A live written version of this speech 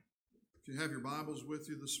If you have your Bibles with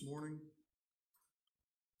you this morning,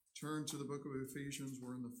 turn to the book of Ephesians.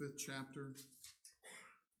 We're in the 5th chapter.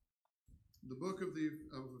 The book of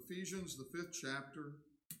Ephesians, the 5th chapter.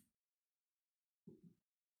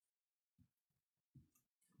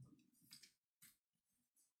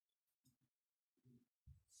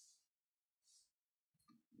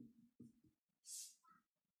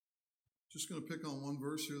 Just going to pick on one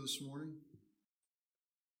verse here this morning.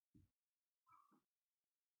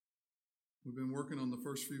 We've been working on the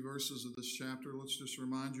first few verses of this chapter. Let's just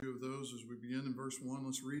remind you of those as we begin in verse 1.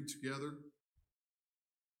 Let's read together.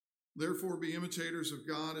 Therefore, be imitators of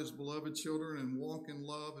God as beloved children, and walk in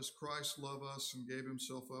love as Christ loved us and gave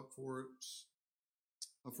himself up for us,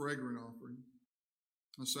 a fragrant offering,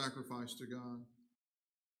 a sacrifice to God.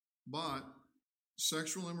 But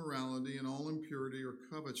sexual immorality and all impurity or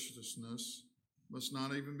covetousness must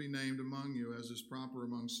not even be named among you, as is proper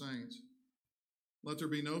among saints. Let there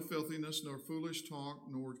be no filthiness, nor foolish talk,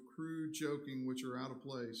 nor crude joking, which are out of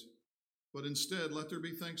place. But instead, let there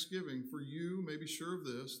be thanksgiving, for you may be sure of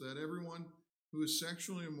this, that everyone who is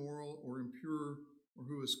sexually immoral or impure, or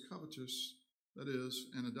who is covetous, that is,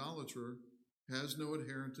 an idolater, has no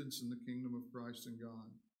inheritance in the kingdom of Christ and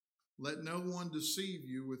God. Let no one deceive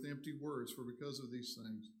you with empty words, for because of these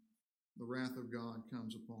things, the wrath of God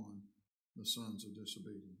comes upon the sons of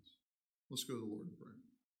disobedience. Let's go to the Lord in prayer.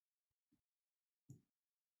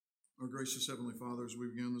 Our gracious Heavenly Father, as we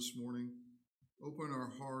begin this morning, open our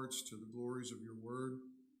hearts to the glories of your word.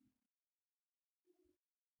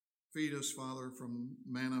 Feed us, Father, from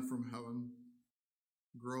manna from heaven.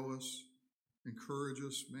 Grow us, encourage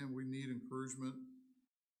us. Man, we need encouragement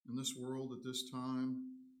in this world at this time.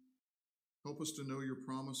 Help us to know your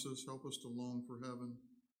promises. Help us to long for heaven.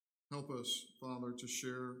 Help us, Father, to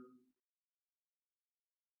share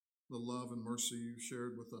the love and mercy you've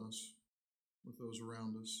shared with us, with those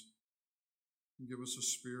around us. Give us a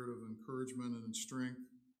spirit of encouragement and strength.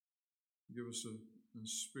 Give us a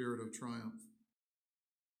spirit of triumph.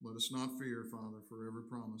 Let us not fear, Father, for every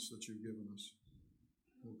promise that you've given us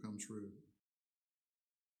will come true.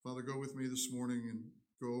 Father, go with me this morning and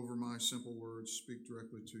go over my simple words. Speak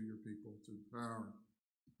directly to your people through the power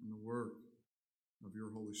and the work of your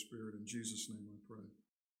Holy Spirit. In Jesus' name I pray.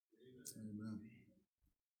 Amen.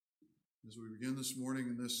 As we begin this morning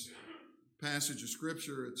in this passage of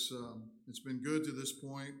Scripture, it's been good to this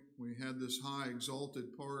point. We had this high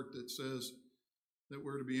exalted part that says that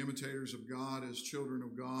we're to be imitators of God as children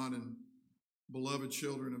of God and beloved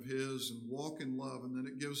children of his and walk in love. And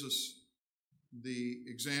then it gives us the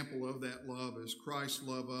example of that love as Christ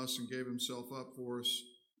loved us and gave himself up for us,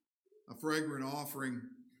 a fragrant offering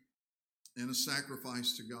and a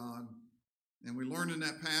sacrifice to God. And we learned in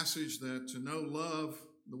that passage that to know love,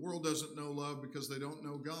 the world doesn't know love because they don't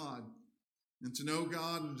know God. And to know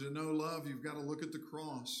God and to know love, you've got to look at the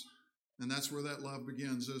cross. And that's where that love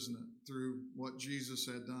begins, isn't it? Through what Jesus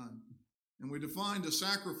had done. And we defined a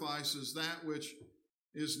sacrifice as that which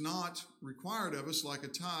is not required of us like a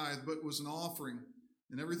tithe, but was an offering.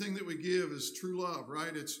 And everything that we give is true love,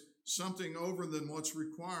 right? It's something over than what's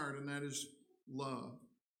required, and that is love.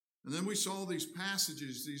 And then we saw these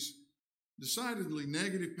passages, these decidedly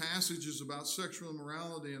negative passages about sexual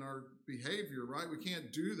immorality and our behavior, right? We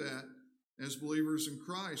can't do that as believers in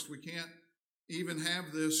Christ. We can't even have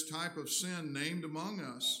this type of sin named among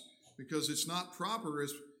us because it's not proper,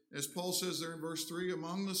 as Paul says there in verse 3,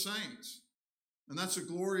 among the saints. And that's a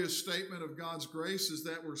glorious statement of God's grace, is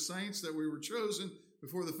that we're saints, that we were chosen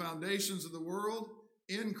before the foundations of the world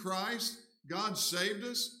in Christ. God saved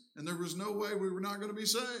us, and there was no way we were not going to be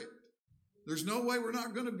saved. There's no way we're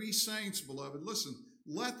not going to be saints, beloved. Listen,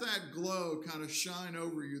 let that glow kind of shine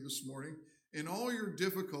over you this morning. In all your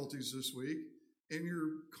difficulties this week, in your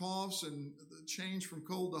coughs and the change from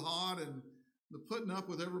cold to hot and the putting up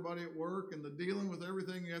with everybody at work and the dealing with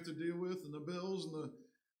everything you have to deal with and the bills and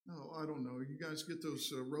I don't know. You guys get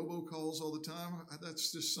those robocalls all the time.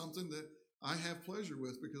 That's just something that I have pleasure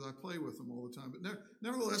with because I play with them all the time. But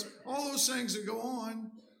nevertheless, all those things that go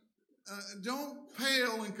on don't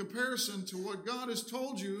pale in comparison to what God has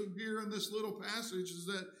told you here in this little passage, is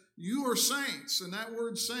that you are saints, and that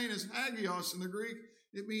word saint is hagios in the Greek.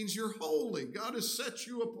 It means you're holy. God has set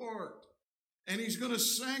you apart, and he's going to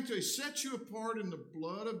set you apart in the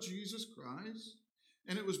blood of Jesus Christ.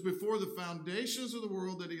 And it was before the foundations of the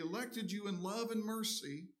world that he elected you in love and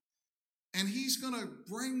mercy, and he's going to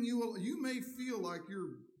bring you. You may feel like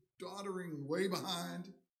you're doddering way behind,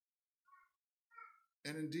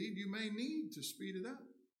 and indeed you may need to speed it up,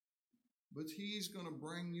 but he's going to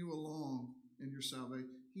bring you along in your salvation.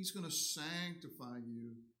 He's going to sanctify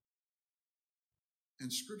you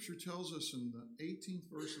And Scripture tells us in the 18th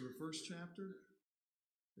verse of the first chapter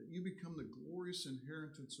that you become the glorious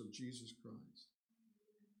inheritance of Jesus Christ.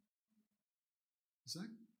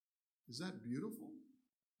 Is that beautiful?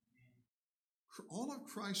 All of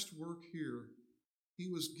Christ's work here, he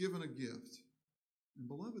was given a gift. And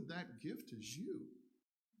beloved, that gift is you.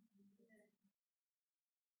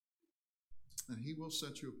 And he will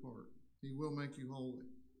set you apart. He will make you holy.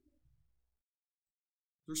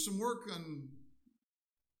 There's some work on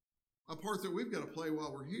a part that we've got to play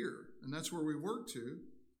while we're here, and that's where we work to.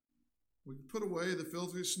 We put away the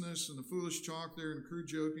filthiness and the foolish talk there and crude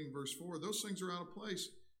joking, verse 4. Those things are out of place,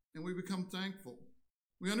 and we become thankful.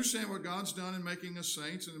 We understand what God's done in making us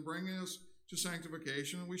saints and in bringing us to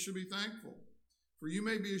sanctification, and we should be thankful. For you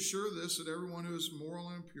may be assured of this, that everyone who is moral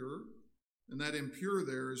and impure, and that impure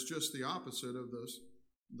there is just the opposite of this,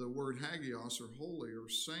 the word hagios, or holy, or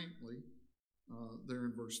saintly, there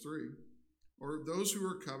in verse 3. Or those who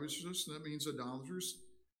are covetous, that means idolaters,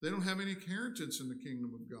 they don't have any inheritance in the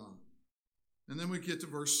kingdom of God. And then we get to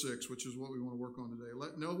verse 6, which is what we want to work on today.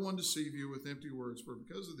 Let no one deceive you with empty words, for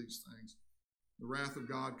because of these things, the wrath of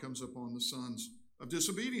God comes upon the sons of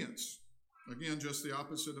disobedience. Again, just the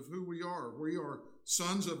opposite of who we are. We are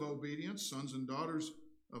sons of obedience, sons and daughters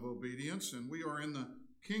of obedience, and we are in the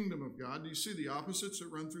kingdom of God. Do you see the opposites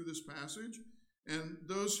that run through this passage? And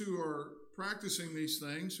those who are practicing these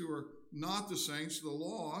things, who are not the saints, the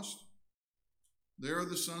lost, they are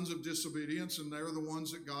the sons of disobedience, and they are the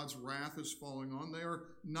ones that God's wrath is falling on. They are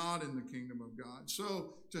not in the kingdom of God.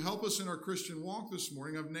 So, to help us in our Christian walk this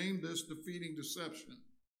morning, I've named this defeating deception,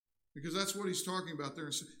 because that's what he's talking about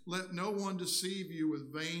there. Let no one deceive you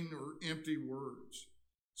with vain or empty words.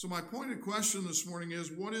 So my pointed question this morning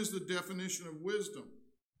is, what is the definition of wisdom?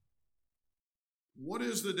 What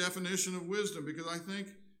is the definition of wisdom? Because I think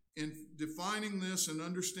in defining this and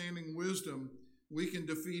understanding wisdom, we can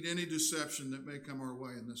defeat any deception that may come our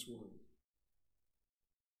way in this world.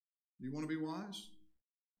 Do you want to be wise?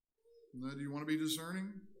 Do you want to be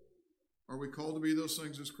discerning? Are we called to be those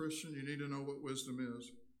things as Christians? You need to know what wisdom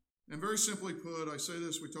is. And very simply put, I say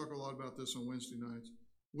this, we talk a lot about this on Wednesday nights.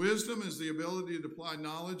 Wisdom is the ability to apply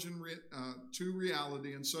knowledge to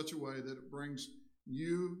reality in such a way that it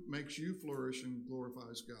makes you flourish and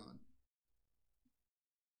glorifies God.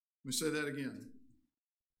 Let me say that again.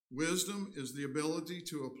 Wisdom is the ability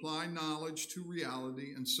to apply knowledge to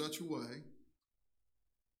reality in such a way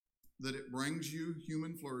that it brings you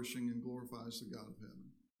human flourishing and glorifies the God of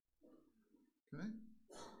heaven. Okay?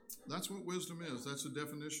 That's what wisdom is. That's the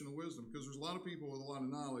definition of wisdom, because there's a lot of people with a lot of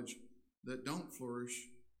knowledge that don't flourish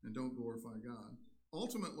and don't glorify God.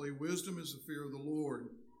 Ultimately, wisdom is the fear of the Lord.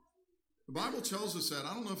 The Bible tells us that.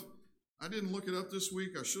 I don't know if I didn't look it up this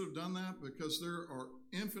week. I should have done that, because there are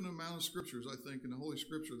infinite amount of scriptures, I think, in the Holy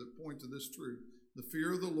Scripture that point to this truth. The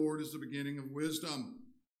fear of the Lord is the beginning of wisdom.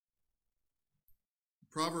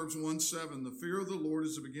 Proverbs 1:7, the fear of the Lord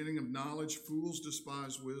is the beginning of knowledge. Fools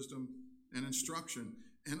despise wisdom and instruction.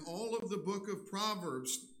 And all of the book of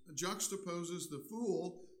Proverbs juxtaposes the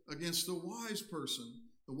fool against the wise person.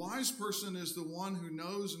 The wise person is the one who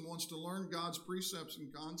knows and wants to learn God's precepts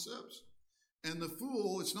and concepts. And the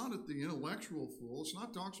fool, it's not the intellectual fool. It's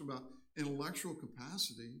not talking about intellectual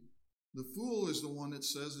capacity. The fool is the one that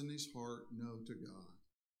says in his heart, no to God.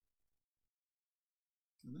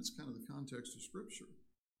 And that's kind of the context of Scripture.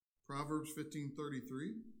 Proverbs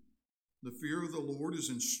 15:33, the fear of the Lord is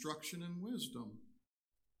instruction and wisdom.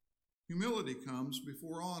 Humility comes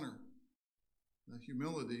before honor. Now,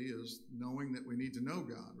 humility is knowing that we need to know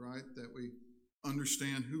God, right? That we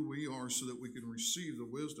understand who we are so that we can receive the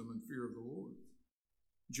wisdom and fear of the Lord.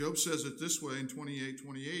 Job says it this way in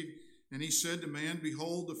 28:28, and he said to man,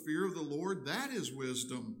 behold, the fear of the Lord, that is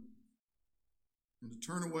wisdom. And to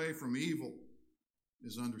turn away from evil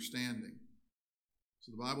is understanding.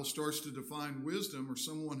 So the Bible starts to define wisdom, or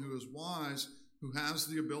someone who is wise, who has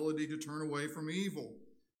the ability to turn away from evil.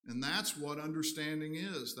 And that's what understanding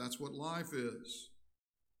is. That's what life is.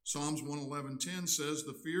 Psalms 111:10 says,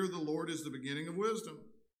 the fear of the Lord is the beginning of wisdom.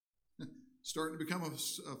 Starting to become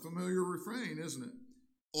a familiar refrain, isn't it?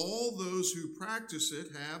 All those who practice it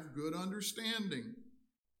have good understanding.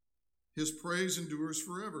 His praise endures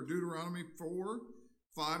forever. Deuteronomy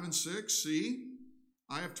 4:5-6, see,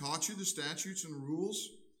 I have taught you the statutes and rules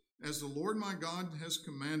as the Lord my God has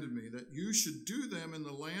commanded me, that you should do them in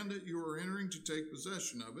the land that you are entering to take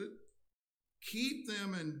possession of it. Keep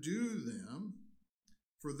them and do them,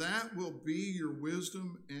 for that will be your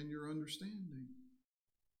wisdom and your understanding.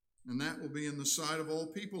 And that will be in the sight of all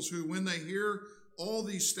peoples, who, when they hear all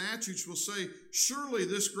these statutes, will say, surely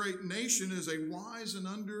this great nation is a wise and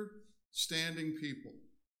understanding people.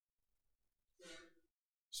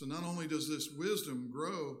 So not only does this wisdom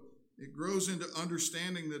grow, it grows into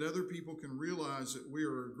understanding that other people can realize that we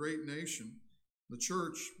are a great nation. The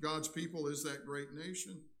church, God's people, is that great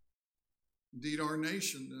nation. Indeed, our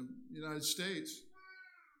nation, the United States,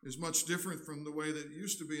 is much different from the way that it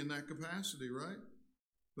used to be in that capacity, right?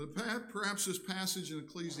 But perhaps this passage in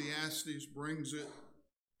Ecclesiastes brings it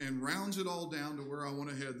and rounds it all down to where I want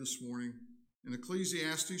to head this morning. In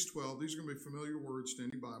Ecclesiastes 12, these are going to be familiar words to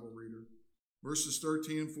any Bible reader. Verses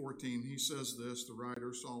 13 and 14, he says this, the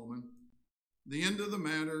writer Solomon, "The end of the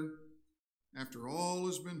matter, after all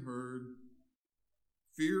has been heard,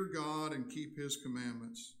 fear God and keep his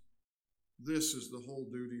commandments. This is the whole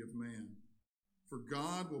duty of man. For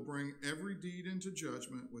God will bring every deed into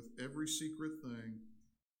judgment with every secret thing,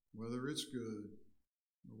 whether it's good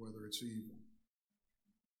or whether it's evil."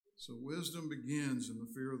 So wisdom begins in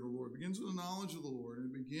the fear of the Lord, begins in the knowledge of the Lord,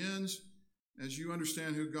 and it begins as you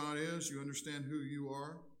understand who God is, you understand who you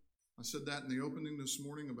are. I said that in the opening this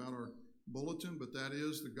morning about our bulletin, but that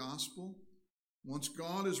is the gospel. Once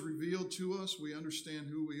God is revealed to us, we understand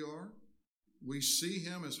who we are. We see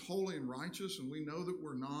him as holy and righteous, and we know that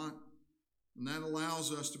we're not. And that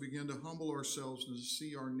allows us to begin to humble ourselves and to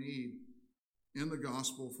see our need in the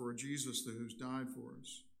gospel for a Jesus who's died for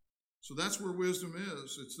us. So that's where wisdom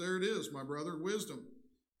is. There it is, my brother, wisdom.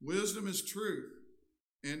 Wisdom is truth.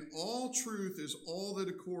 And all truth is all that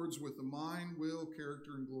accords with the mind, will,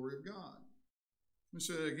 character, and glory of God. Let me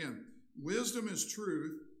say that again. Wisdom is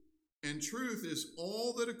truth, and truth is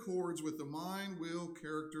all that accords with the mind, will,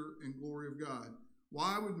 character, and glory of God.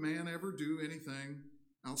 Why would man ever do anything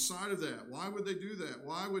outside of that? Why would they do that?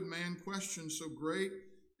 Why would man question so great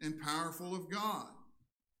and powerful of God?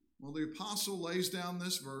 Well, the apostle lays down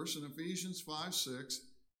this verse in Ephesians 5:6,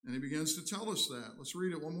 and he begins to tell us that. Let's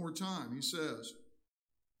read it one more time. He says,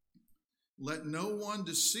 "Let no one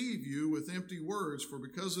deceive you with empty words, for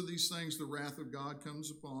because of these things the wrath of God comes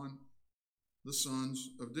upon the sons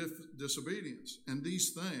of disobedience." And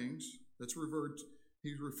these things, he's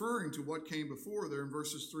referring to what came before there in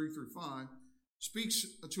verses 3 through 5, speaks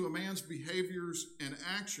to a man's behaviors and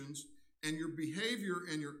actions, and your behavior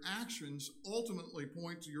and your actions ultimately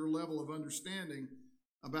point to your level of understanding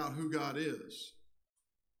about who God is.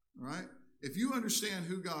 All right? If you understand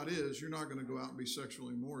who God is, you're not going to go out and be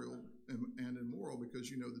sexually immoral and immoral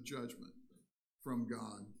because you know the judgment from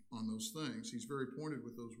God on those things. He's very pointed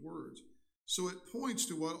with those words. So it points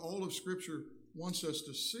to what all of Scripture wants us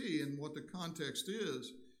to see and what the context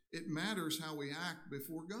is. It matters how we act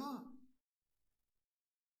before God.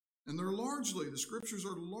 And the Scriptures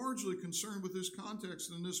are largely concerned with this context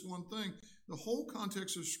and this one thing. The whole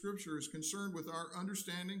context of Scripture is concerned with our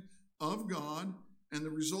understanding of God and the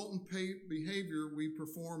resultant behavior we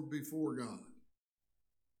perform before God.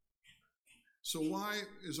 So why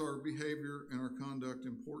is our behavior and our conduct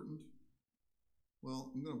important?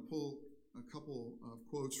 Well, I'm going to pull a couple of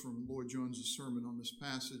quotes from Lloyd Jones' sermon on this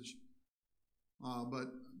passage.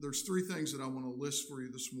 But there's three things that I want to list for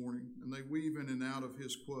you this morning, and they weave in and out of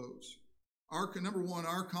his quotes. Number one,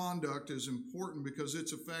 our conduct is important because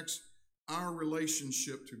it affects our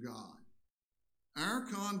relationship to God. Our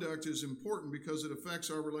conduct is important because it affects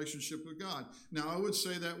our relationship with God. Now, I would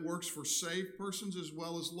say that works for saved persons as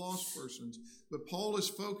well as lost persons, but Paul is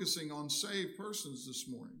focusing on saved persons this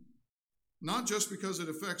morning. Not just because it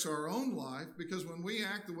affects our own life, because when we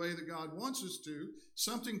act the way that God wants us to,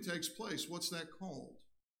 something takes place. What's that called?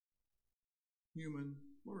 Human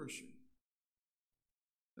flourishing.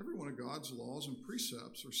 Every one of God's laws and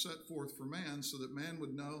precepts are set forth for man so that man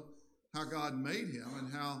would know how God made him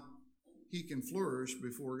and how he can flourish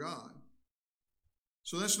before God.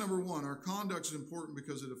 So that's number one. Our conduct is important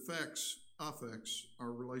because it affects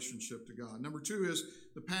our relationship to God. Number two is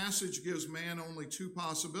the passage gives man only two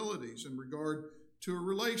possibilities in regard to a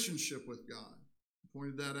relationship with God. I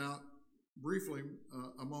pointed that out briefly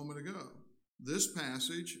a moment ago. This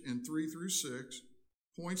passage in 3 through 6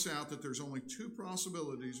 points out that there's only two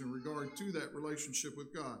possibilities in regard to that relationship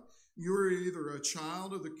with God. You are either a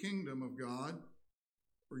child of the kingdom of God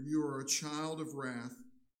or you are a child of wrath.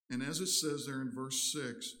 And as it says there in verse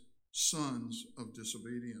 6, sons of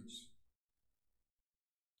disobedience.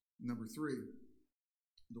 Number three,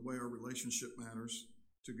 the way our relationship matters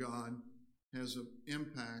to God has an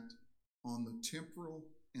impact on the temporal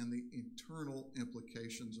and the eternal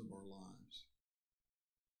implications of our lives.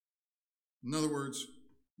 In other words,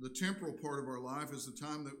 the temporal part of our life is the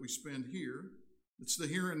time that we spend here. It's the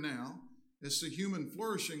here and now. It's the human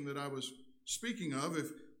flourishing that I was speaking of.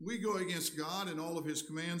 If we go against God and all of his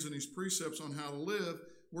commands and his precepts on how to live,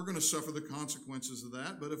 we're going to suffer the consequences of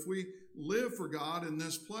that. But if we live for God in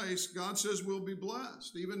this place, God says we'll be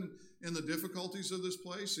blessed, even in the difficulties of this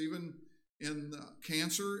place, even in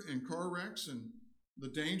cancer and car wrecks and the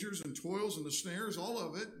dangers and toils and the snares, all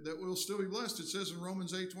of it, that we'll still be blessed. It says in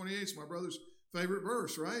Romans 8:28, it's my brother's favorite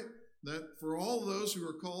verse, right? That for all those who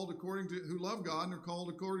are called who love God and are called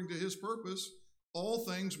according to his purpose, all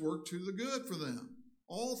things work to the good for them.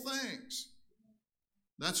 All things.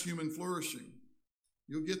 That's human flourishing.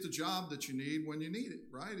 You'll get the job that you need when you need it,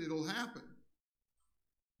 right? It'll happen.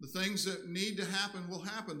 The things that need to happen will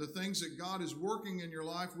happen. The things that God is working in your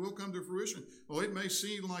life will come to fruition. Oh, it may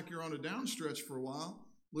seem like you're on a downstretch for a while.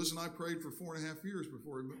 Liz and I prayed for 4.5 years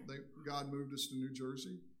before God moved us to New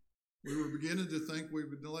Jersey. We were beginning to think we'd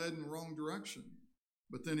been led in the wrong direction.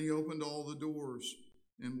 But then he opened all the doors,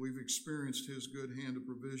 and we've experienced his good hand of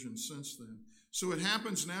provision since then. So it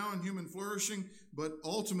happens now in human flourishing, but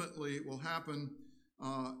ultimately it will happen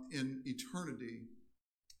in eternity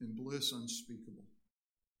in bliss unspeakable.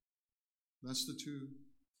 That's the two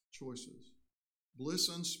choices. Bliss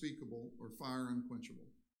unspeakable or fire unquenchable.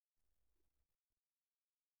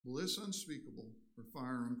 Bliss unspeakable or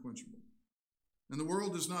fire unquenchable. And the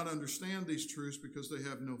world does not understand these truths because they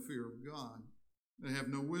have no fear of God. They have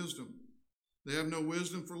no wisdom. They have no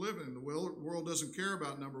wisdom for living. The world doesn't care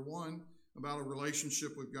about, number one, about a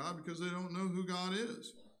relationship with God because they don't know who God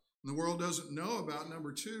is. And the world doesn't know about,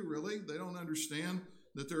 number two, really. They don't understand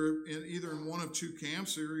that they're either in one of two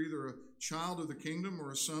camps. They're either a child of the kingdom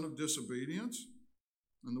or a son of disobedience.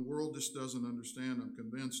 And the world just doesn't understand, I'm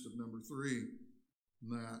convinced, of number three,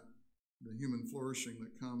 that the human flourishing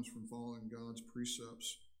that comes from following God's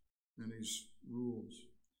precepts and his rules.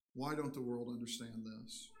 Why don't the world understand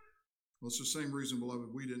this? Well, it's the same reason,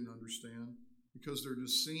 beloved, we didn't understand. Because they're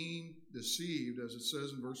deceived, as it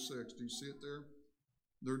says in verse 6. Do you see it there?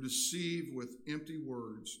 They're deceived with empty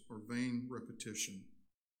words or vain repetition.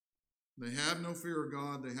 They have no fear of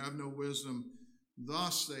God. They have no wisdom.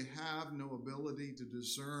 Thus, they have no ability to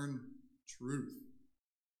discern truth.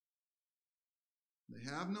 They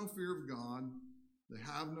have no fear of God. They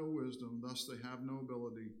have no wisdom. Thus, they have no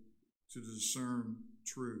ability to discern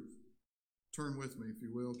truth. Turn with me, if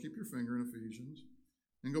you will. Keep your finger in Ephesians.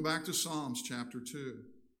 And go back to Psalms chapter 2.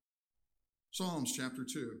 Psalms chapter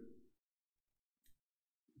 2.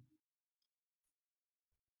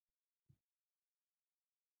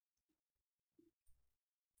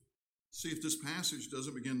 See if this passage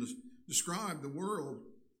doesn't begin to describe the world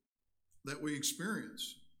that we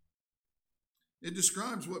experience. It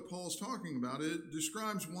describes what Paul's talking about. It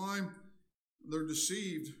describes why they're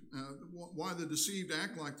deceived, why the deceived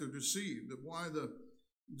act like they're deceived, why the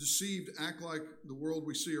deceived act like the world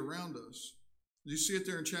we see around us. You see it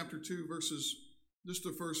there in chapter 2, just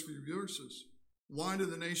the first few verses. Why do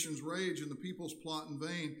the nations rage and the peoples plot in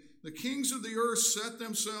vain? The kings of the earth set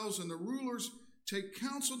themselves and the rulers take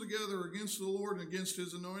counsel together against the Lord and against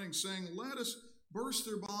his anointing, saying, let us burst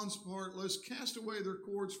their bonds apart. Let us cast away their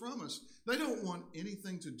cords from us. They don't want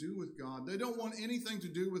anything to do with God. They don't want anything to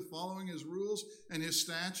do with following his rules and his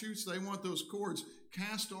statutes. They want those cords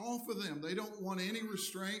cast off of them. They don't want any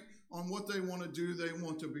restraint on what they want to do. They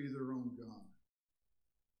want to be their own God.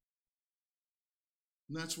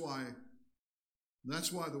 And that's why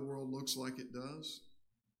the world looks like it does.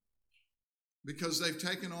 Because they've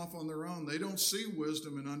taken off on their own. They don't see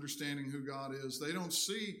wisdom in understanding who God is. They don't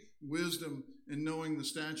see wisdom in knowing the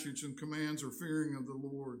statutes and commands or fearing of the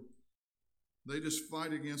Lord. They just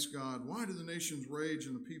fight against God. Why do the nations rage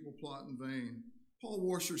and the people plot in vain? Paul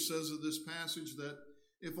Washer says of this passage that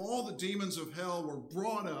if all the demons of hell were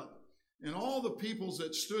brought up and all the peoples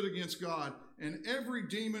that stood against God and every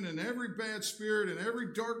demon and every bad spirit and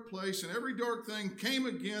every dark place and every dark thing came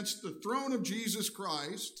against the throne of Jesus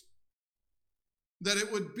Christ, that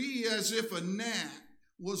it would be as if a gnat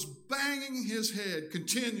was banging his head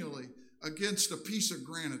continually against a piece of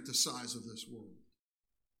granite the size of this world.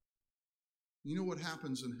 You know what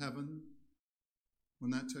happens in heaven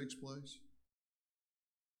when that takes place?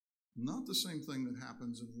 Not the same thing that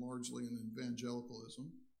happens largely in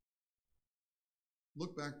evangelicalism.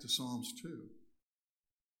 Look back to Psalms 2,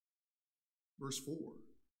 verse 4.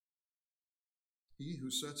 He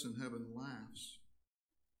who sits in heaven laughs.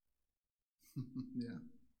 Yeah.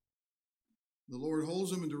 The Lord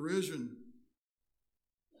holds them in derision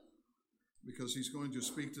because he's going to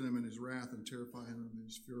speak to them in his wrath and terrify him in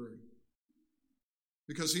his fury.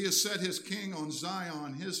 Because he has set his king on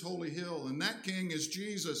Zion, his holy hill, and that king is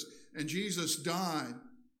Jesus, and Jesus died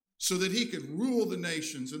so that he could rule the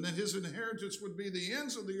nations and that his inheritance would be the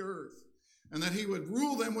ends of the earth and that he would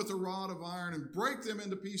rule them with a rod of iron and break them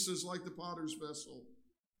into pieces like the potter's vessel.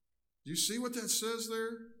 Do you see what that says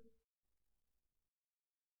there?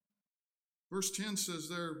 Verse 10 says,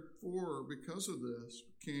 therefore, because of this,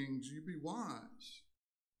 kings, you be wise,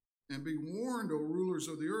 and be warned, O rulers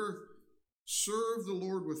of the earth. Serve the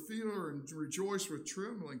Lord with fear and rejoice with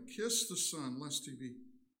trembling. Kiss the Son, lest he be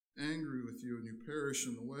angry with you and you perish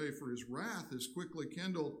in the way, for his wrath is quickly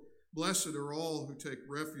kindled. Blessed are all who take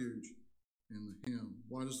refuge in him.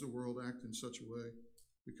 Why does the world act in such a way?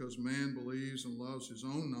 Because man believes and loves his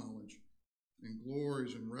own knowledge and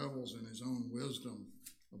glories and revels in his own wisdom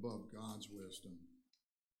above God's wisdom.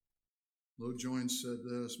 Lloyd Jones said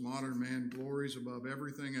this, modern man glories above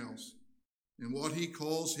everything else in what he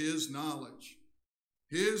calls his knowledge,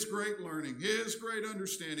 his great learning, his great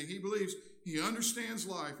understanding. He believes he understands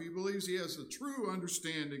life. He believes he has a true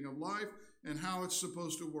understanding of life and how it's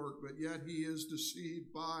supposed to work, but yet he is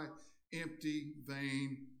deceived by empty,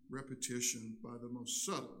 vain repetition, by the most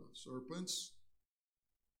subtle of serpents.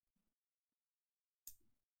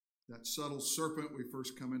 That subtle serpent we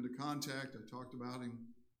first come into contact, I talked about him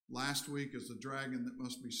last week as the dragon that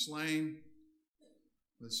must be slain.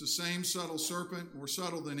 It's the same subtle serpent, more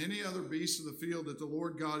subtle than any other beast of the field that the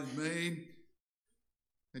Lord God had made,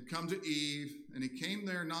 had come to Eve, and he came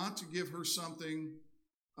there not to give her something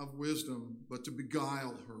of wisdom, but to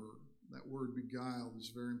beguile her. That word beguiled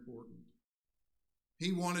is very important.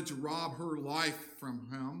 He wanted to rob her life from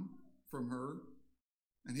her,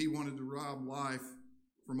 and he wanted to rob life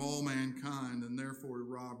from all mankind, and therefore to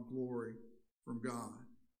rob glory from God.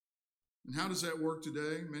 And how does that work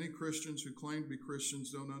today? Many Christians who claim to be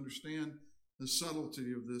Christians don't understand the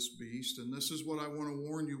subtlety of this beast, and this is what I want to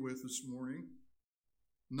warn you with this morning.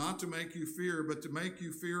 Not to make you fear, but to make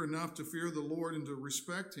you fear enough to fear the Lord and to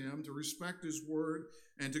respect him, to respect his word,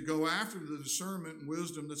 and to go after the discernment and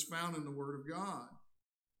wisdom that's found in the word of God.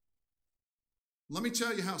 Let me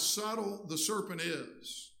tell you how subtle the serpent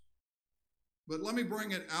is. But let me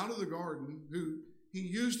bring it out of the garden. He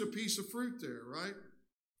used a piece of fruit there, right?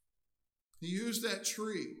 He used that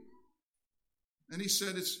tree. And he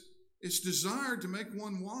said, it's desired to make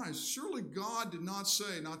one wise. Surely God did not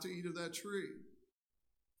say not to eat of that tree.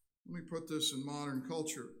 Let me put this in modern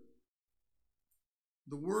culture.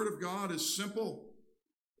 The word of God is simple.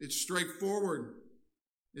 It's straightforward.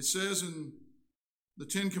 It says in the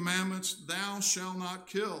Ten Commandments, thou shalt not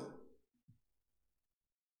kill.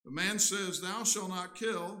 The man says, thou shalt not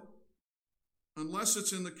kill, unless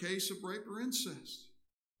it's in the case of rape or incest.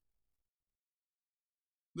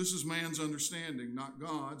 This is man's understanding, not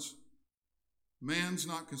God's. Man's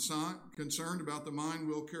not concerned about the mind,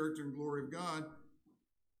 will, character, and glory of God.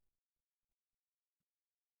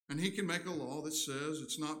 And he can make a law that says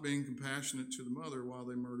it's not being compassionate to the mother while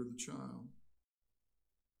they murder the child.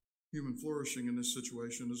 Human flourishing in this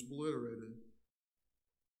situation is obliterated.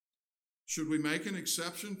 Should we make an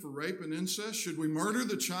exception for rape and incest? Should we murder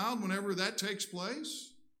the child whenever that takes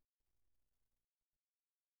place?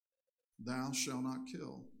 Thou shalt not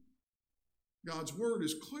kill. God's word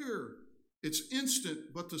is clear. It's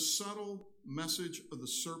instant, but the subtle message of the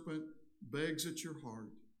serpent begs at your heart.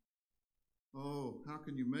 Oh, how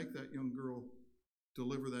can you make that young girl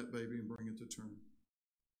deliver that baby and bring it to term?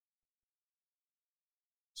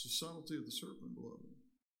 It's the subtlety of the serpent, beloved.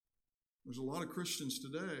 There's a lot of Christians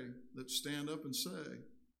today that stand up and say,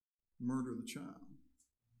 murder the child.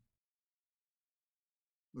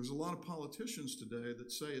 There's a lot of politicians today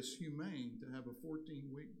that say it's humane to have a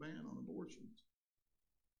 14-week ban on abortions.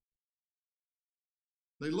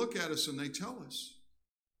 They look at us and they tell us,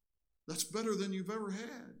 that's better than you've ever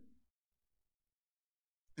had.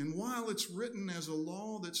 And while it's written as a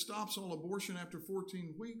law that stops all abortion after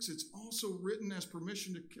 14 weeks, it's also written as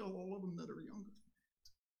permission to kill all of them that are younger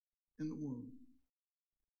in the womb.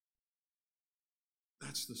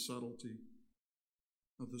 That's the subtlety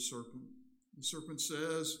of the serpent. The serpent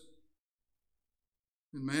says,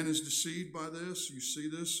 and man is deceived by this. You see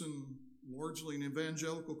this largely in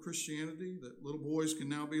evangelical Christianity, that little boys can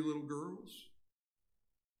now be little girls.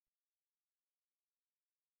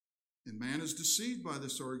 And man is deceived by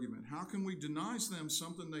this argument. How can we deny them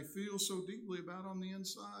something they feel so deeply about on the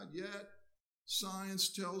inside? Yet, science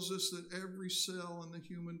tells us that every cell in the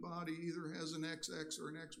human body either has an XX or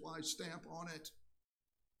an XY stamp on it.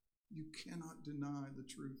 You cannot deny the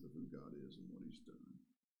truth of who God is and what he's done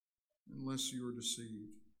unless you are deceived.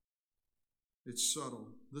 It's subtle.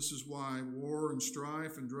 This is why war and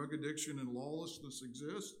strife and drug addiction and lawlessness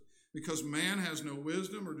exist, because man has no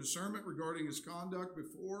wisdom or discernment regarding his conduct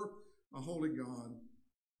before a holy God.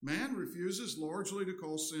 Man refuses largely to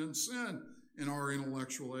call sin sin in our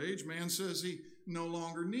intellectual age. Man says he no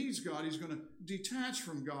longer needs God. He's going to detach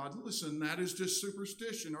from God. Listen, that is just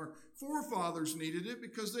superstition. Our forefathers needed it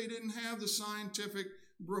because they didn't have the scientific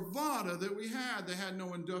bravado that we had. They had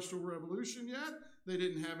no industrial revolution yet. They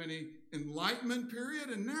didn't have any enlightenment period.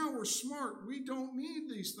 And now we're smart. We don't need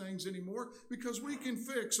these things anymore because we can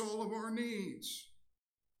fix all of our needs.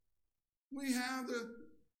 We have,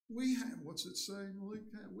 what's it say, Malik?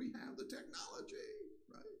 We have the technology,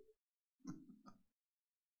 right?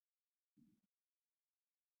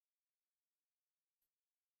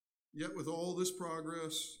 Yet with all this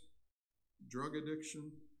progress, drug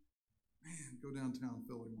addiction, man, go downtown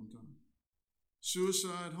Philly one time.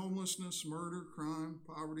 Suicide, homelessness, murder, crime,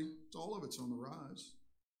 poverty, all of it's on the rise.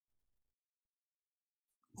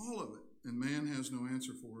 All of it. And man has no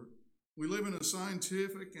answer for it. We live in a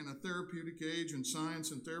scientific and a therapeutic age, and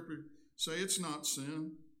science and therapy say it's not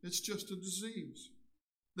sin, it's just a disease.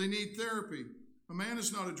 They need therapy. A man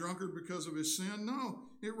is not a drunkard because of his sin. No,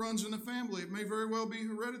 it runs in the family. It may very well be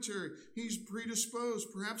hereditary. He's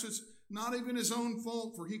predisposed. Perhaps it's not even his own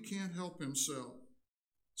fault, for he can't help himself.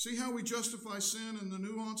 See how we justify sin and the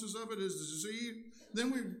nuances of it as disease?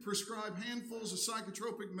 Then we prescribe handfuls of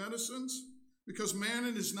psychotropic medicines because man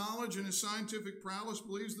in his knowledge and his scientific prowess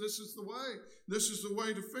believes this is the way. This is the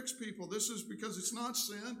way to fix people. This is because it's not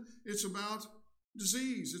sin. It's about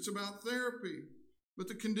disease. It's about therapy. But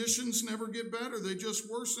the conditions never get better. They just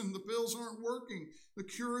worsen. The pills aren't working. The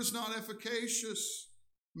cure is not efficacious.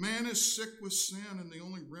 Man is sick with sin, and the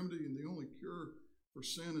only remedy and the only cure for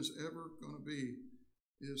sin is ever going to be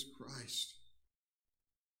is Christ.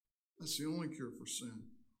 That's the only cure for sin.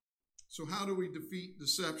 So how do we defeat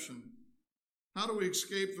deception? How do we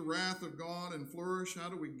escape the wrath of God and flourish? How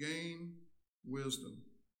do we gain wisdom?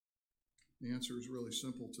 The answer is really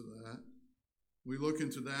simple to that. We look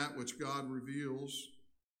into that which God reveals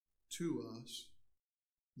to us,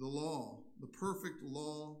 the law, the perfect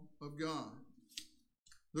law of God.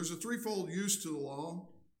 There's a threefold use to the law.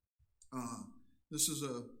 This is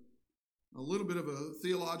a little bit of a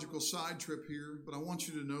theological side trip here, but I want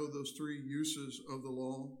you to know those three uses of the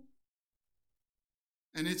law.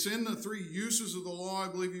 And it's in the three uses of the law,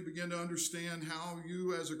 I believe, you begin to understand how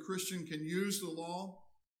you as a Christian can use the law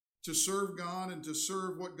to serve God and to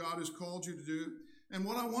serve what God has called you to do. And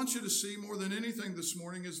what I want you to see more than anything this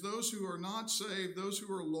morning is those who are not saved, those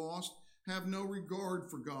who are lost, have no regard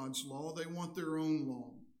for God's law. They want their own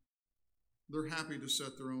law. They're happy to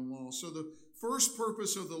set their own law. So the first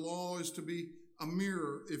purpose of the law is to be a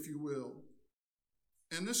mirror, if you will.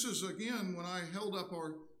 And this is, again, when I held up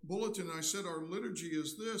our bulletin, I said our liturgy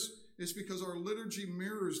is this. It's because our liturgy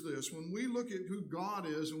mirrors this. When we look at who God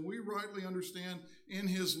is and we rightly understand in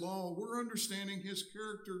his law, we're understanding his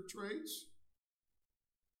character traits.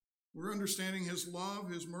 We're understanding his love,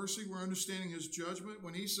 his mercy. We're understanding his judgment.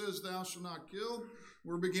 When he says, thou shalt not kill,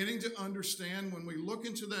 we're beginning to understand when we look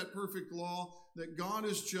into that perfect law that God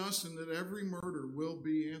is just and that every murder will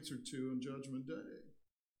be answered to on Judgment Day.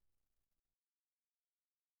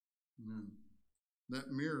 Amen.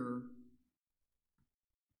 That mirror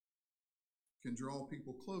can draw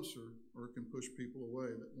people closer or it can push people away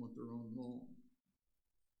that want their own law.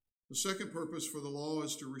 The second purpose for the law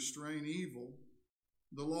is to restrain evil.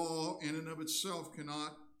 The law in and of itself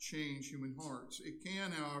cannot change human hearts. It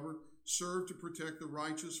can, however, serve to protect the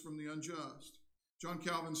righteous from the unjust. John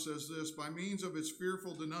Calvin says this, by means of its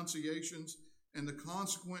fearful denunciations and the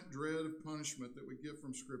consequent dread of punishment that we get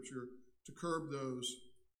from Scripture to curb those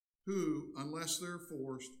who, unless they're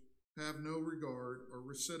forced, have no regard or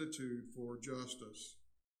rectitude for justice.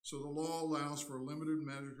 So the law allows for a limited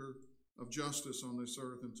measure of justice on this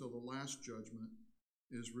earth until the last judgment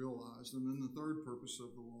is realized. And then the third purpose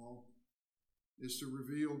of the law is to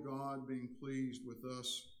reveal God being pleased with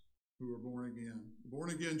us who are born again. Born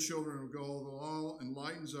again children of God, the law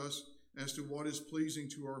enlightens us as to what is pleasing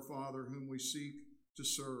to our Father whom we seek to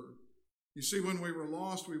serve. You see, when we were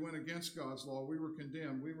lost, we went against God's law. We were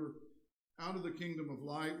condemned. We were out of the kingdom of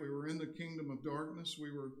light. We were in the kingdom of darkness.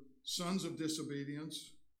 We were sons of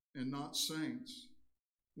disobedience and not saints.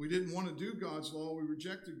 We didn't want to do God's law. We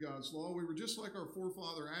rejected God's law. We were just like our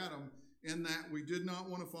forefather Adam in that we did not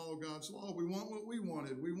want to follow God's law. We want what we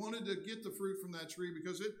wanted. We wanted to get the fruit from that tree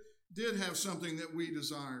because it did have something that we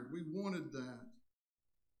desired. We wanted that.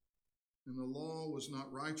 And the law was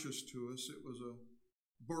not righteous to us. It was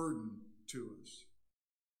a burden to us.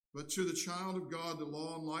 But to the child of God, the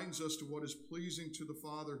law enlightens us to what is pleasing to the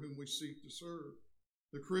Father whom we seek to serve.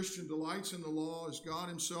 The Christian delights in the law as God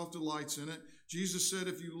himself delights in it. Jesus said,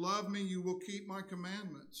 if you love me, you will keep my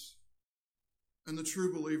commandments. And the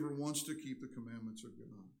true believer wants to keep the commandments of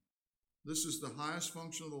God. This is the highest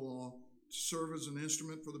function of the law, to serve as an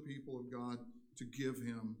instrument for the people of God to give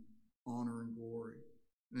him honor and glory.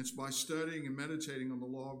 And it's by studying and meditating on the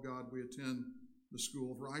law of God we attend the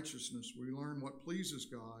school of righteousness. We learn what pleases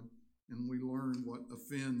God, and we learn what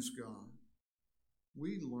offends God.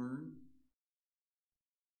 We learn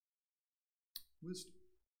wisdom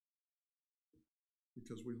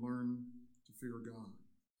because we learn to fear God.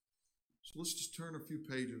 So let's just turn a few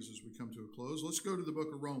pages as we come to a close. Let's go to the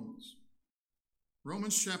book of Romans.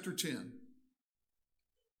 Romans chapter 10.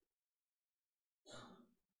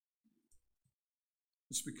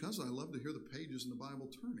 It's because I love to hear the pages in the Bible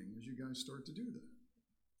turning as you guys start to do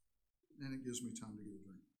that. And it gives me time to get a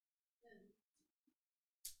drink.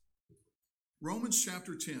 Romans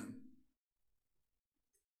chapter 10.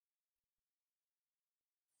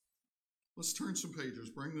 Let's turn some pages.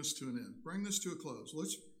 Bring this to an end. Bring this to a close.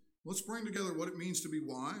 Let's bring together what it means to be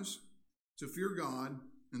wise, to fear God,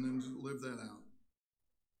 and then to live that out.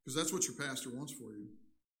 Because that's what your pastor wants for you.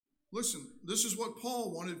 Listen, this is what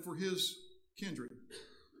Paul wanted for his kindred.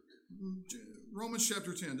 Romans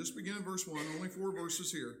chapter 10, just begin in verse 1, only 4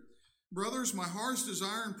 verses here. Brothers, my heart's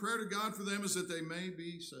desire and prayer to God for them is that they may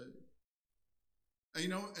be saved.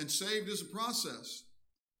 And saved is a process,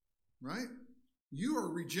 right? You are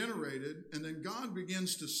regenerated, and then God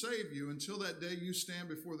begins to save you until that day you stand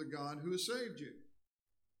before the God who has saved you.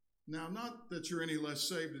 Now, not that you're any less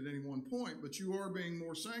saved at any one point, but you are being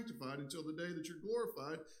more sanctified until the day that you're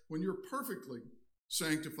glorified, when you're perfectly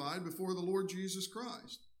sanctified before the Lord Jesus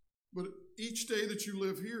Christ. But each day that you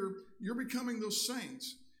live here, you're becoming those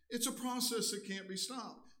saints. It's a process that can't be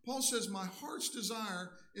stopped. Paul says, my heart's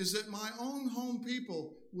desire is that my own home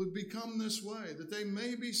people would become this way, that they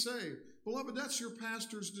may be saved. Beloved, that's your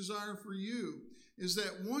pastor's desire for you, is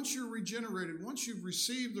that once you're regenerated, once you've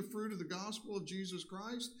received the fruit of the gospel of Jesus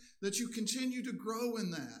Christ, that you continue to grow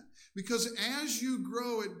in that. Because as you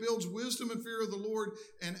grow, it builds wisdom and fear of the Lord.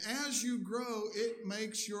 And as you grow, it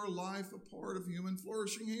makes your life a part of human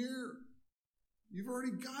flourishing here. You've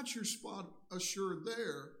already got your spot assured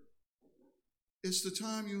there. It's the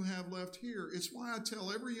time you have left here. It's why I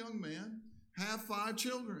tell every young man, have 5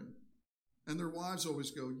 children. And their wives always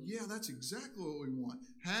go, yeah, that's exactly what we want.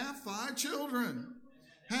 Have 5 children.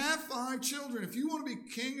 Have 5 children. If you want to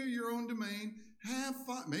be king of your own domain, have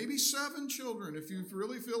 5, maybe 7 children if you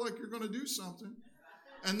really feel like you're going to do something.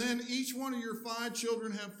 And then each one of your 5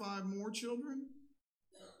 children have 5 more children.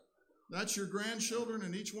 That's your grandchildren,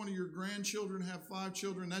 and each one of your grandchildren have 5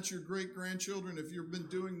 children. That's your great-grandchildren. If you've been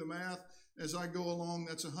doing the math as I go along,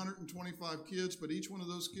 that's 125 kids, but each one of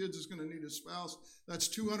those kids is going to need a spouse. That's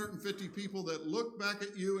 250 people that look back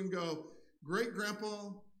at you and go, great-grandpa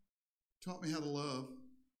taught me how to love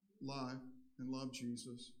life and love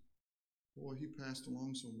Jesus. Boy, he passed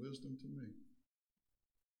along some wisdom to me.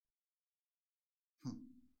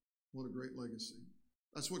 What a great legacy.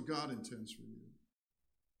 That's what God intends for you.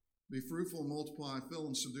 Be fruitful and multiply, fill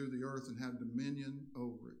and subdue the earth, and have dominion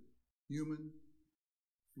over it. Human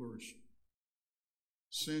flourishing.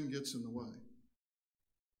 Sin gets in the way,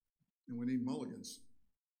 and we need mulligans.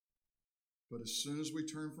 But as soon as we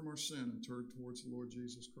turn from our sin and turn towards the Lord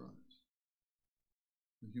Jesus Christ,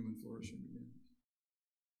 the human flourishing begins.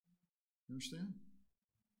 You understand?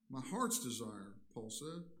 My heart's desire, Paul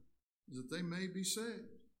said, is that they may be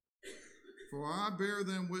saved. For I bear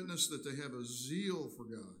them witness that they have a zeal for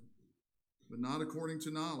God, but not according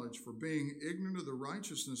to knowledge. For being ignorant of the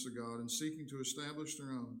righteousness of God and seeking to establish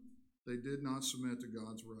their own, they did not submit to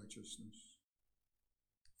God's righteousness.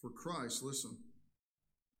 For Christ, listen,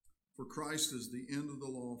 for Christ is the end of the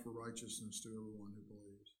law for righteousness to everyone who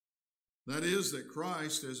believes. That is, that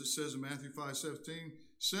Christ, as it says in Matthew 5:17,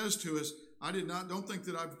 says to us, don't think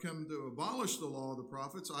that I've come to abolish the law of the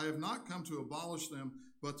prophets. I have not come to abolish them,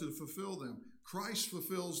 but to fulfill them. Christ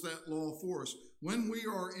fulfills that law for us. When we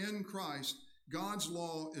are in Christ, God's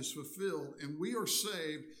law is fulfilled, and we are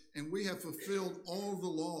saved, and we have fulfilled all the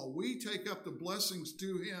law. We take up the blessings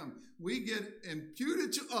to him. We get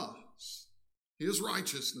imputed to us his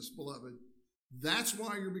righteousness, beloved. That's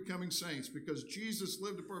why you're becoming saints, because Jesus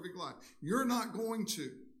lived a perfect life. You're not going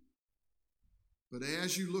to. But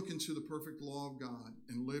as you look into the perfect law of God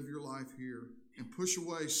and live your life here and push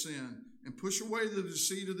away sin and push away the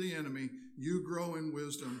deceit of the enemy, you grow in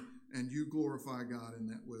wisdom and you glorify God in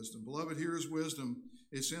that wisdom. Beloved, here is wisdom.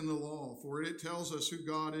 It's in the law, for it tells us who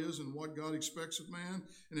God is and what God expects of man,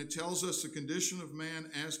 and it tells us the condition of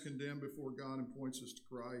man as condemned before God and points us to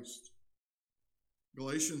Christ.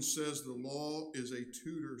 Galatians says the law is a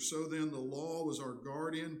tutor. So then the law was our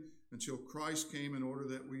guardian until Christ came in order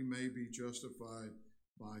that we may be justified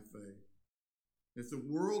by faith. If the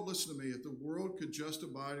world, listen to me, if the world could just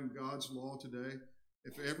abide in God's law today,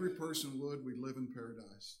 if every person would, we'd live in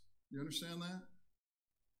paradise. You understand that?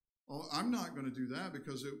 Oh, I'm not going to do that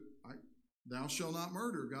because thou shalt not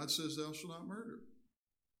murder. God says thou shalt not murder.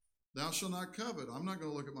 Thou shalt not covet. I'm not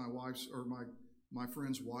going to look at my wife's or my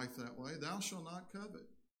friend's wife that way. Thou shalt not covet.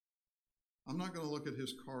 I'm not going to look at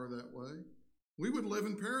his car that way. We would live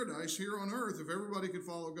in paradise here on earth if everybody could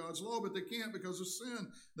follow God's law, but they can't because of sin.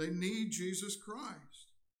 They need Jesus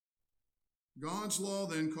Christ. God's law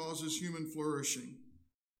then causes human flourishing.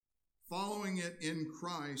 Following it in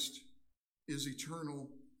Christ is eternal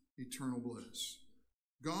bliss.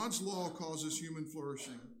 God's law causes human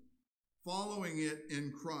flourishing. Following it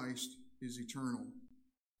in Christ is eternal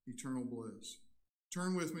bliss.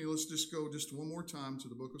 Turn with me, let's just go just one more time to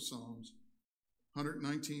the book of Psalms,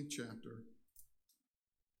 119th chapter.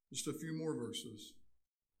 Just a few more verses.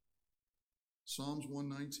 Psalms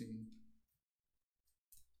 119.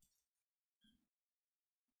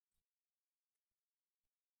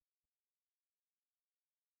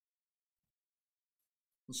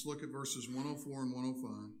 Let's look at verses 104 and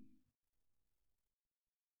 105.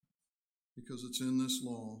 Because it's in this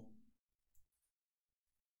law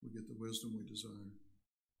we get the wisdom we desire.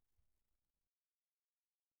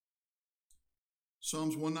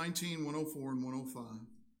 Psalms 119, 104, and 105.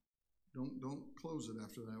 Don't close it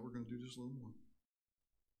after that. We're going to do just a little more.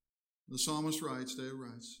 The psalmist writes, David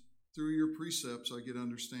writes, through your precepts I get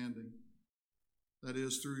understanding. That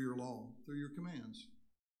is, through your law, through your commands.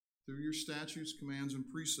 Through your statutes, commands, and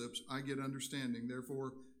precepts, I get understanding.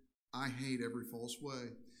 Therefore, I hate every false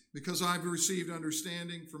way. Because I've received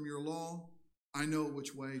understanding from your law, I know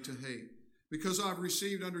which way to hate. Because I've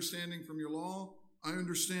received understanding from your law, I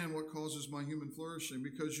understand what causes my human flourishing.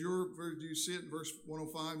 Because do you see it in verse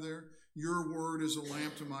 105 there? Your word is a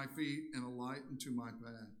lamp to my feet and a light unto my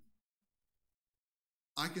path.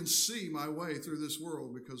 I can see my way through this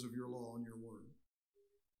world because of your law and your word.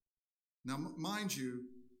 Now, mind you,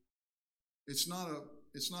 it's not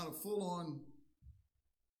a full-on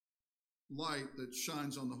light that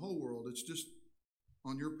shines on the whole world. It's just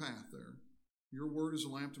on your path there. Your word is a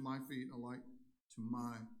lamp to my feet and a light to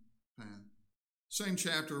my path. Same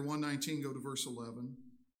chapter, 119, go to verse 11.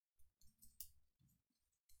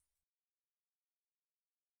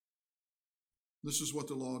 This is what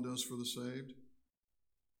the law does for the saved.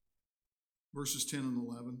 Verses 10 and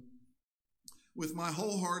 11. With my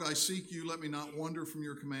whole heart I seek you, let me not wander from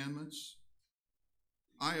your commandments.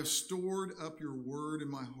 I have stored up your word in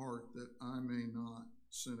my heart that I may not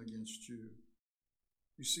sin against you.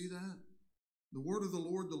 You see that? The word of the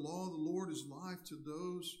Lord, the law of the Lord is life to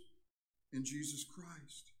those in Jesus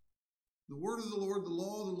Christ. The word of the Lord, the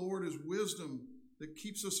law of the Lord is wisdom that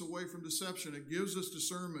keeps us away from deception. It gives us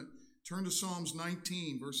discernment. Turn to Psalms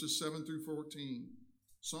 19, verses 7 through 14.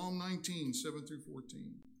 Psalm 19, 7 through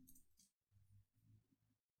 14.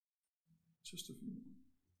 Just a few more.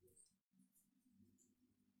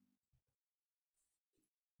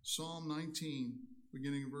 Psalm 19,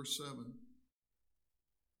 beginning in verse 7.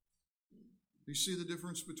 Do you see the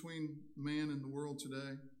difference between man and the world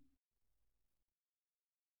today?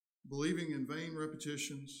 Believing in vain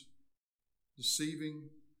repetitions, deceiving,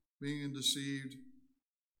 being deceived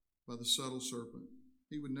by the subtle serpent.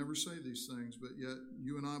 He would never say these things, but yet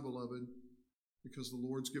you and I, beloved, because the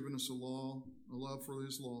Lord's given us a law, a love for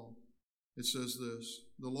his law, it says this,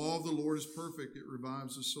 the law of the Lord is perfect, it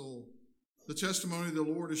revives the soul. The testimony of the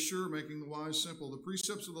Lord is sure, making the wise simple. The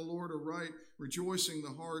precepts of the Lord are right, rejoicing the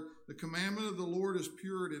heart. The commandment of the Lord is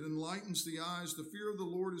pure, it enlightens the eyes. The fear of the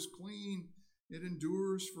Lord is clean, it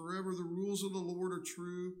endures forever. The rules of the Lord are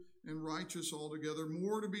true and righteous altogether.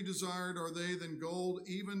 More to be desired are they than gold,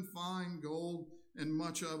 even fine gold, and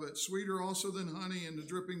much of it. Sweeter also than honey and the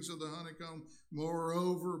drippings of the honeycomb.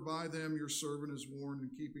 Moreover, by them your servant is warned,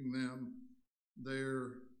 and keeping them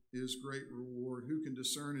there is great reward. Who can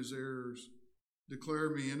discern his errors? Declare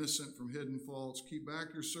me innocent from hidden faults. Keep back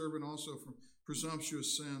your servant also from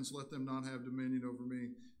presumptuous sins. Let them not have dominion over me.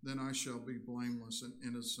 Then I shall be blameless and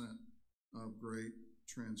innocent of great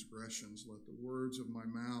transgressions. Let the words of my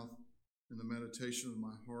mouth and the meditation of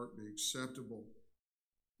my heart be acceptable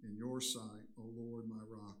in your sight, O Lord, my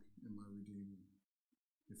rock and my redeemer.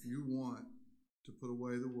 If you want to put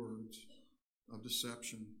away the words of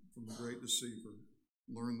deception from the great deceiver,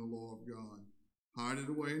 learn the law of God. Hide it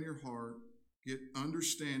away in your heart. Get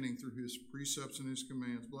understanding through his precepts and his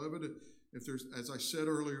commands. Beloved, if there's, as I said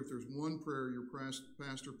earlier, if there's one prayer your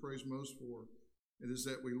pastor prays most for, it is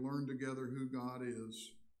that we learn together who God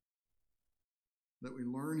is, that we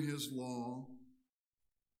learn his law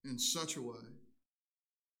in such a way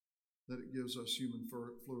that it gives us human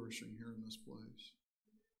flourishing here in this place.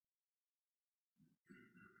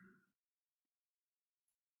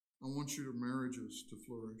 I want your marriages to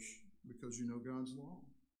flourish because you know God's law.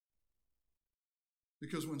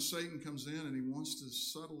 Because when Satan comes in and he wants to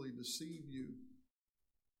subtly deceive you,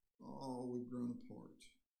 oh, we've grown apart.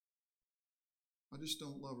 I just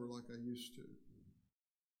don't love her like I used to.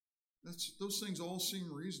 Those things all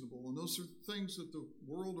seem reasonable, and those are things that the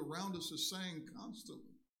world around us is saying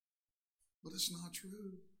constantly. But it's not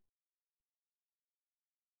true.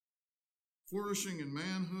 Flourishing in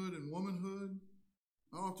manhood and womanhood.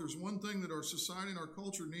 Oh, if there's one thing that our society and our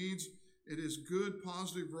culture needs, it is good,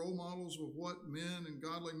 positive role models of what men and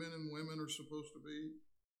godly men and women are supposed to be.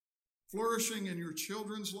 Flourishing in your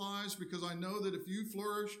children's lives, because I know that if you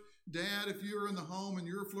flourish, Dad, if you're in the home and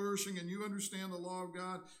you're flourishing and you understand the law of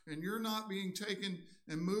God and you're not being taken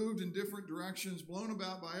and moved in different directions, blown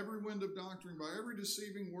about by every wind of doctrine, by every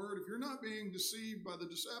deceiving word, if you're not being deceived by the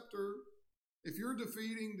deceptor, if you're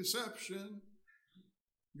defeating deception,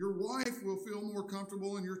 your wife will feel more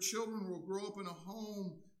comfortable and your children will grow up in a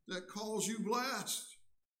home that calls you blessed.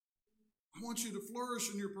 I want you to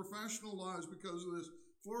flourish in your professional lives because of this.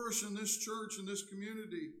 Flourish in this church, in this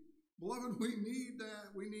community. Beloved, we need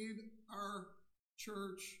that. We need our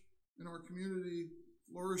church and our community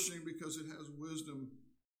flourishing because it has wisdom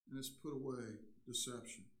and it's put away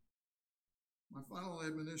deception. My final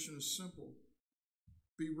admonition is simple.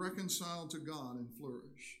 Be reconciled to God and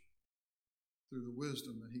flourish through the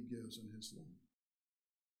wisdom that he gives in his law.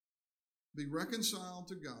 Be reconciled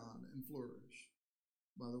to God and flourish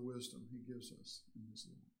by the wisdom he gives us in his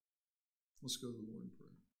law. Let's go to the Lord in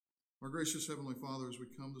prayer. Our gracious Heavenly Father, as we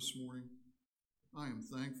come this morning, I am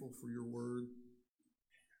thankful for your word.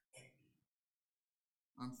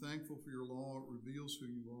 I'm thankful for your law. It reveals who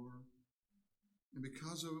you are. And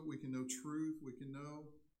because of it, we can know truth. We can know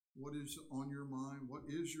what is on your mind. What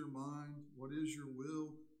is your mind? What is your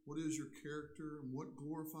will? What is your character? And what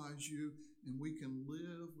glorifies you? And we can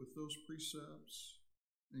live with those precepts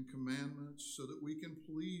and commandments so that we can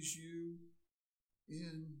please you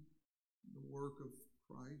in the work of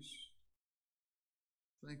Christ.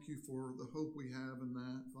 Thank you for the hope we have in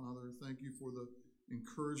that, Father. Thank you for the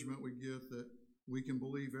encouragement we get that we can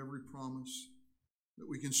believe every promise, that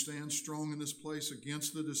we can stand strong in this place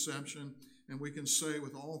against the deception, and we can say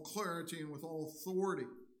with all clarity and with all authority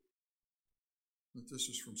that this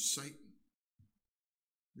is from Satan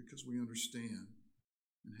because we understand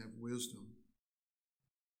and have wisdom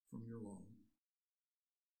from your law.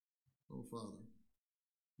 Oh, Father,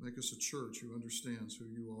 make us a church who understands who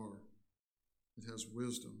you are. It has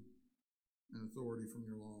wisdom and authority from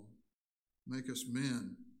your law. Make us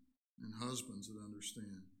men and husbands that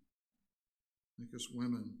understand. Make us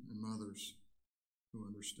women and mothers who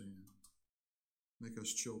understand. Make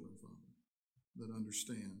us children, Father, that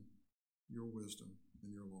understand your wisdom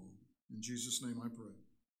and your law. In Jesus' name I pray.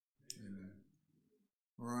 Amen.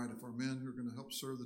 All right, if our men who are going to help serve the